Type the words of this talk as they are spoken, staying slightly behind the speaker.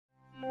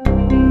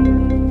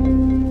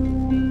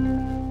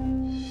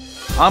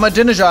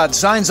Ahmadinejad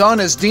signs on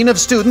as Dean of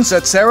Students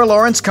at Sarah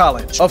Lawrence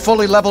College. A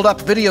fully leveled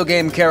up video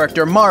game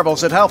character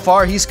marvels at how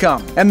far he's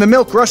come. And the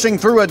milk rushing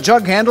through a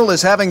jug handle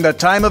is having the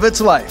time of its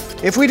life.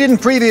 If we didn't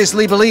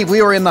previously believe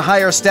we were in the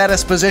higher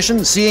status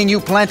position, seeing you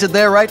planted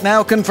there right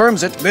now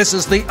confirms it. This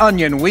is the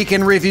Onion Week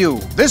in Review.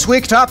 This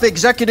week, top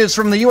executives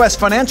from the U.S.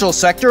 financial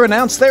sector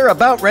announced they're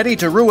about ready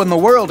to ruin the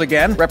world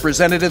again.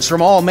 Representatives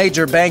from all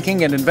major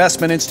banking and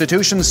investment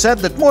institutions said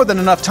that more than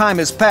enough time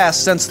has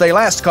passed since they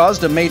last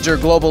caused a major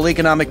global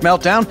economic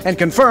meltdown and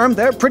confirmed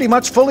they're pretty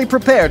much fully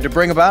prepared to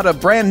bring about a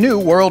brand new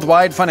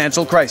worldwide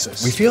financial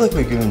crisis. We feel like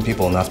we've given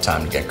people enough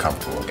time to get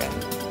comfortable again.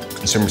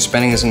 Consumer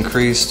spending has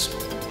increased,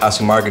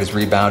 housing market has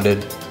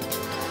rebounded.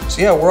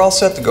 So yeah, we're all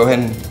set to go ahead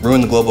and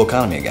ruin the global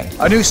economy again.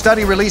 A new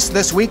study released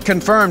this week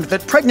confirmed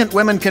that pregnant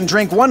women can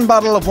drink 1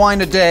 bottle of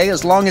wine a day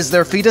as long as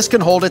their fetus can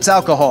hold its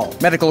alcohol.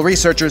 Medical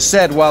researchers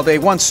said while they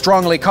once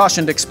strongly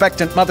cautioned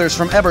expectant mothers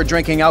from ever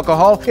drinking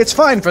alcohol, it's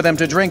fine for them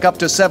to drink up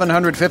to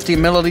 750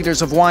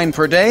 milliliters of wine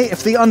per day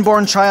if the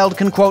unborn child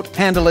can, quote,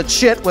 handle its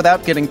shit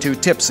without getting too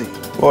tipsy.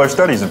 Well, our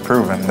studies have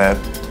proven that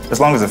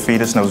as long as a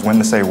fetus knows when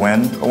to say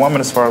when, a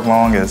woman as far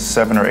along as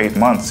 7 or 8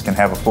 months can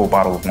have a full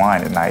bottle of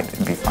wine at night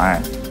and be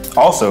fine.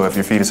 Also, if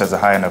your fetus has a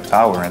high enough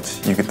tolerance,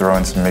 you could throw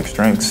in some mixed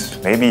drinks,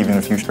 maybe even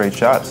a few straight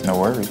shots, no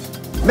worries.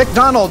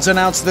 McDonald's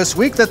announced this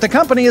week that the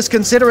company is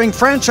considering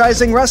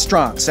franchising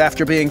restaurants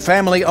after being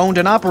family-owned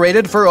and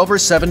operated for over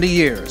 70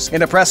 years.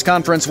 In a press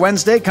conference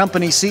Wednesday,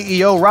 company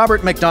CEO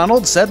Robert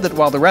McDonald said that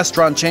while the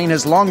restaurant chain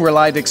has long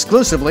relied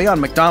exclusively on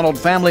McDonald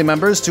family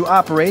members to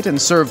operate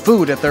and serve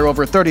food at their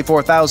over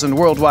 34,000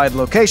 worldwide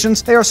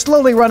locations, they are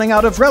slowly running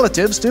out of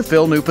relatives to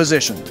fill new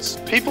positions.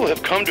 People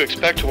have come to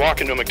expect to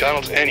walk into a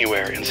McDonald's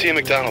anywhere and see a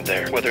McDonald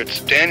there, whether it's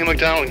Daniel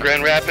McDonald in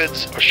Grand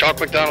Rapids, or Shock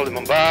McDonald in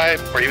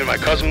Mumbai, or even my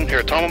cousin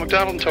Hirotomo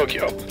McDonald in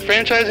Tokyo.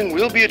 Franchising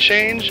will be a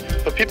change,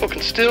 but people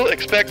can still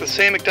expect the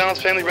same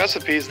McDonald's family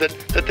recipes that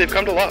they've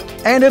come to love.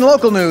 And in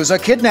local news, a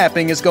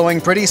kidnapping is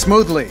going pretty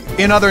smoothly.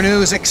 In other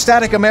news,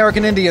 ecstatic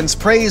American Indians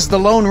praise the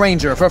Lone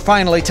Ranger for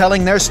finally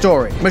telling their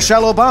story.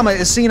 Michelle Obama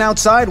is seen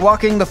outside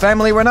walking the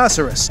family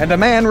rhinoceros, and a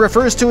man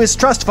refers to his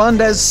trust fund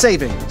as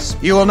savings.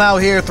 You will now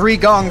hear 3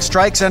 gong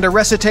strikes and a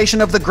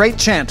recitation of the great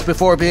chant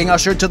before being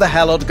ushered to the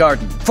hallowed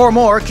garden. For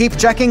more, keep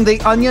checking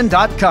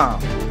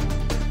theonion.com.